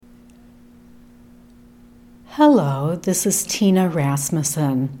Hello, this is Tina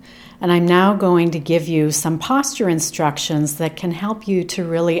Rasmussen, and I'm now going to give you some posture instructions that can help you to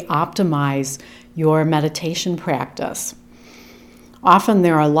really optimize your meditation practice. Often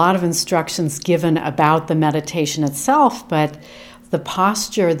there are a lot of instructions given about the meditation itself, but the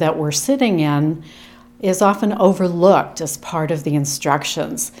posture that we're sitting in is often overlooked as part of the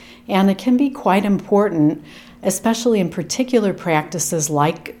instructions, and it can be quite important, especially in particular practices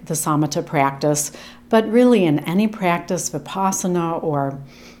like the samatha practice, but really in any practice, vipassana or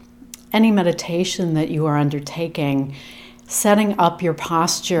any meditation that you are undertaking. Setting up your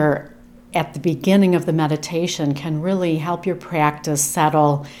posture at the beginning of the meditation can really help your practice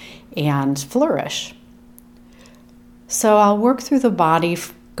settle and flourish. So I'll work through the body,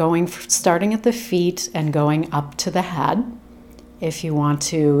 starting at the feet and going up to the head. If you want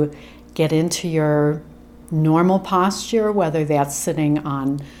to get into your normal posture, whether that's sitting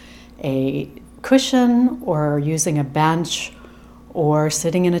on a cushion or using a bench or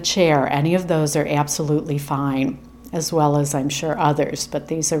sitting in a chair, any of those are absolutely fine, as well as I'm sure others, but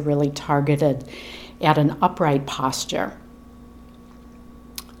these are really targeted at an upright posture.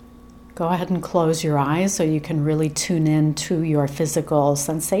 Go ahead and close your eyes so you can really tune in to your physical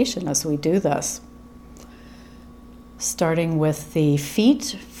sensation as we do this. Starting with the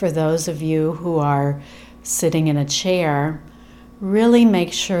feet, for those of you who are sitting in a chair, really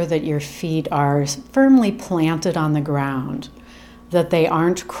make sure that your feet are firmly planted on the ground, that they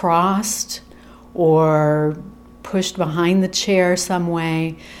aren't crossed or pushed behind the chair some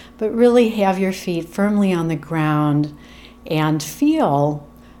way, but really have your feet firmly on the ground and feel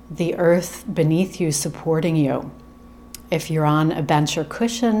the earth beneath you supporting you. If you're on a bench or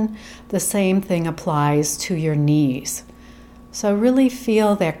cushion, the same thing applies to your knees. So really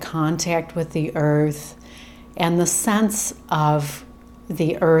feel that contact with the earth and the sense of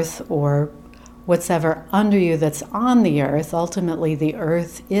the earth or whatever under you that's on the earth. Ultimately, the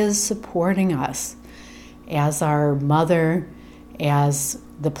earth is supporting us as our mother, as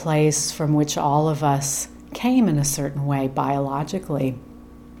the place from which all of us came in a certain way biologically.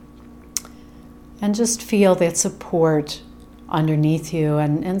 And just feel that support underneath you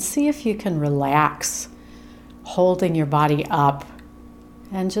and see if you can relax, holding your body up,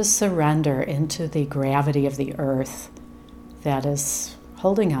 and just surrender into the gravity of the earth that is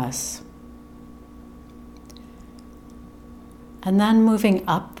holding us. And then moving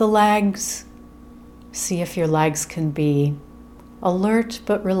up the legs, see if your legs can be alert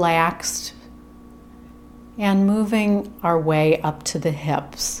but relaxed, and moving our way up to the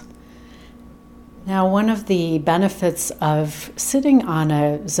hips. Now, one of the benefits of sitting on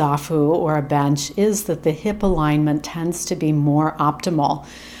a zafu or a bench is that the hip alignment tends to be more optimal,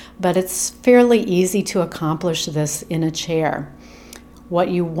 but it's fairly easy to accomplish this in a chair. What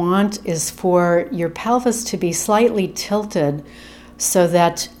you want is for your pelvis to be slightly tilted so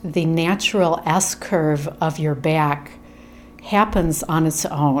that the natural S-curve of your back happens on its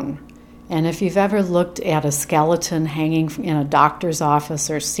own. And if you've ever looked at a skeleton hanging in a doctor's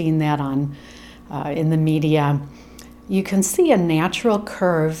office or seen that in the media, you can see a natural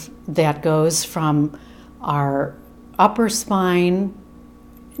curve that goes from our upper spine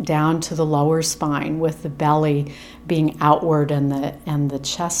down to the lower spine, with the belly being outward and the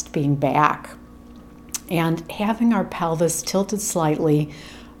chest being back. And having our pelvis tilted slightly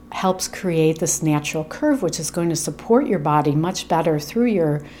helps create this natural curve, which is going to support your body much better through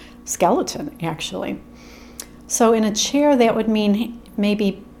your skeleton, actually. So in a chair, that would mean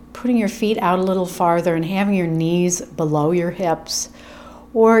maybe putting your feet out a little farther and having your knees below your hips,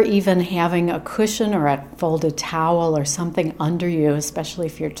 or even having a cushion or a folded towel or something under you, especially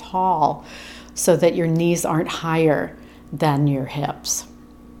if you're tall, so that your knees aren't higher than your hips.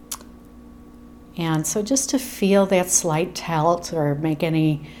 And so just to feel that slight tilt or make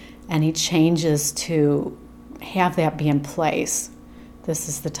any changes to have that be in place, this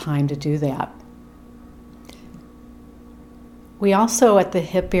is the time to do that. We also, at the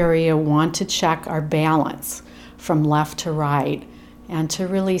hip area, want to check our balance from left to right and to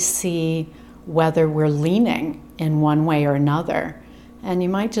really see whether we're leaning in one way or another. And you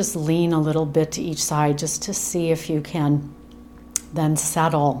might just lean a little bit to each side just to see if you can then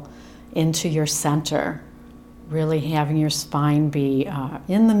settle into your center, really having your spine be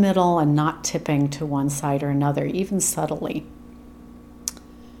in the middle and not tipping to one side or another, even subtly.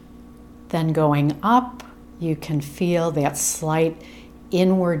 Then going up, you can feel that slight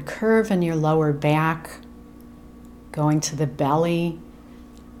inward curve in your lower back, going to the belly.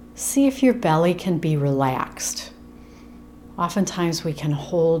 See if your belly can be relaxed. Oftentimes we can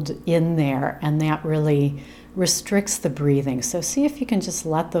hold in there, and that really restricts the breathing. So see if you can just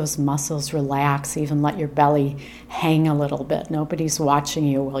let those muscles relax, even let your belly hang a little bit. Nobody's watching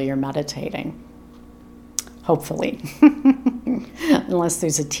you while you're meditating. Hopefully. Unless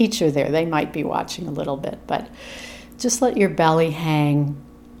there's a teacher there, they might be watching a little bit. But just let your belly hang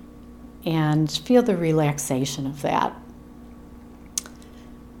and feel the relaxation of that.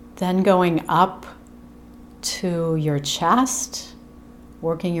 Then going up to your chest,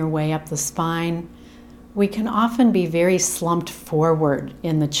 working your way up the spine, we can often be very slumped forward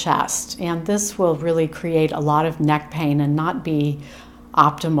in the chest, and this will really create a lot of neck pain and not be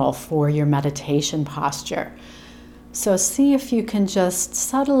optimal for your meditation posture. So see if you can just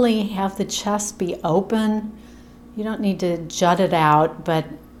subtly have the chest be open. You don't need to jut it out, but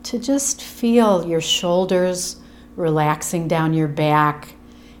to just feel your shoulders relaxing down your back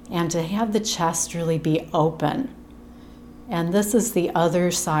and to have the chest really be open. And this is the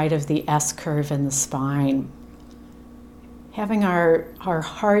other side of the S curve in the spine. Having our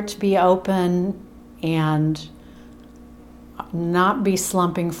heart be open and not be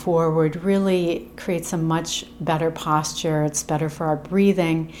slumping forward really creates a much better posture. It's better for our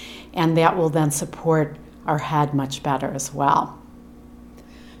breathing, and that will then support our head much better as well.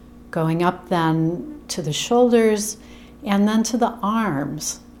 Going up then to the shoulders and then to the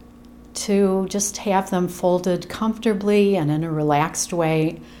arms, to just have them folded comfortably and in a relaxed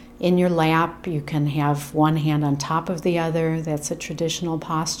way in your lap. You can have one hand on top of the other. That's a traditional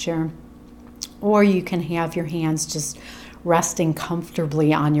posture. Or you can have your hands just resting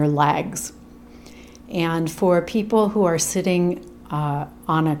comfortably on your legs. And for people who are sitting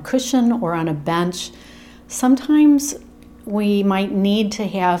on a cushion or on a bench, sometimes we might need to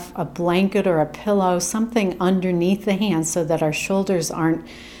have a blanket or a pillow, something underneath the hands so that our shoulders aren't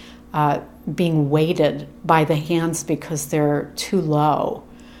being weighted by the hands because they're too low.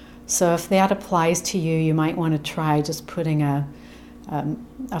 So if that applies to you, you might want to try just putting a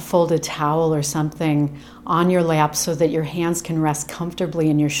folded towel or something on your lap so that your hands can rest comfortably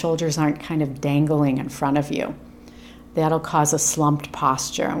and your shoulders aren't kind of dangling in front of you. That'll cause a slumped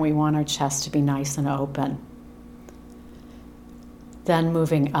posture, and we want our chest to be nice and open. Then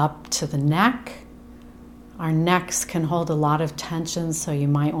moving up to the neck. Our necks can hold a lot of tension, so you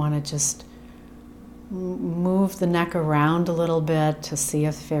might want to just move the neck around a little bit to see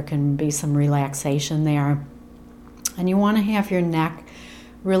if there can be some relaxation there. And you want to have your neck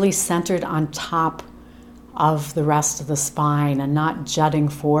really centered on top of the rest of the spine and not jutting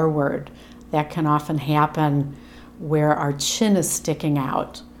forward. That can often happen where our chin is sticking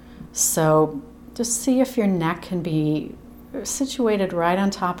out. So just see if your neck can be situated right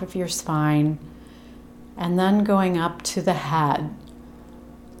on top of your spine, and then going up to the head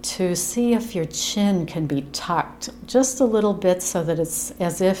to see if your chin can be tucked just a little bit so that it's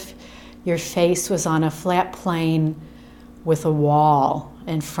as if your face was on a flat plane with a wall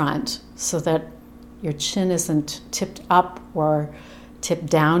in front, so that your chin isn't tipped up or tipped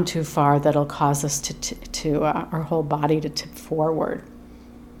down too far. That'll cause us to our whole body to tip forward.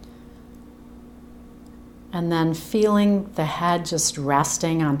 And then feeling the head just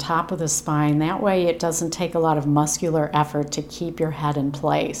resting on top of the spine. That way it doesn't take a lot of muscular effort to keep your head in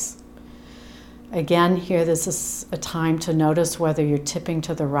place. Again, here this is a time to notice whether you're tipping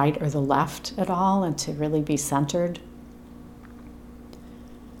to the right or the left at all and to really be centered.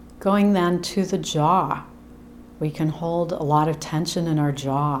 Going then to the jaw. We can hold a lot of tension in our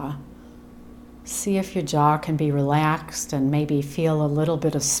jaw. See if your jaw can be relaxed and maybe feel a little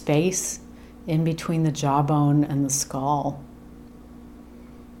bit of space in between the jawbone and the skull.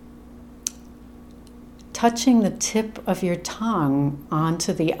 Touching the tip of your tongue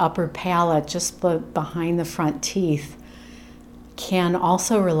onto the upper palate, just behind the front teeth, can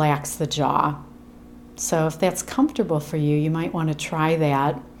also relax the jaw. So if that's comfortable for you, you might want to try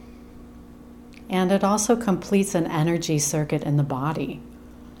that. And it also completes an energy circuit in the body.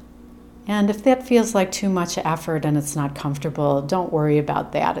 And if that feels like too much effort and it's not comfortable, don't worry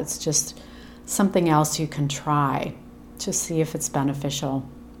about that. It's just something else you can try to see if it's beneficial.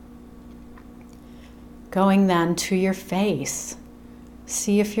 Going then to your face.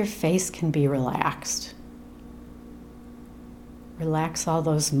 See if your face can be relaxed. Relax all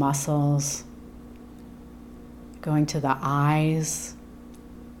those muscles. Going to the eyes.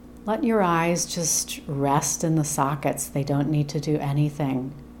 Let your eyes just rest in the sockets. They don't need to do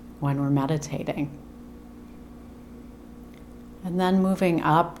anything when we're meditating. And then moving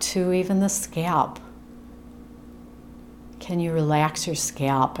up to even the scalp. Can you relax your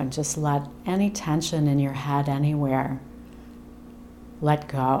scalp and just let any tension in your head anywhere let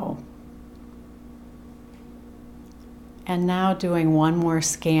go? And now doing one more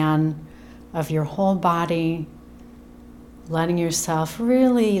scan of your whole body, letting yourself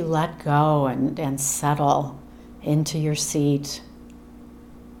really let go and settle into your seat,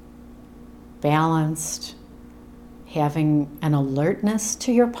 balanced, having an alertness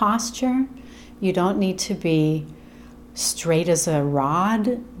to your posture. You don't need to be straight as a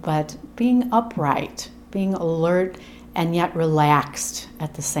rod, but being upright, being alert and yet relaxed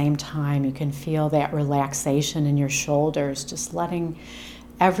at the same time. You can feel that relaxation in your shoulders, just letting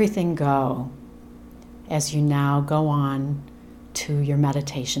everything go as you now go on to your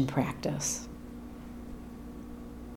meditation practice.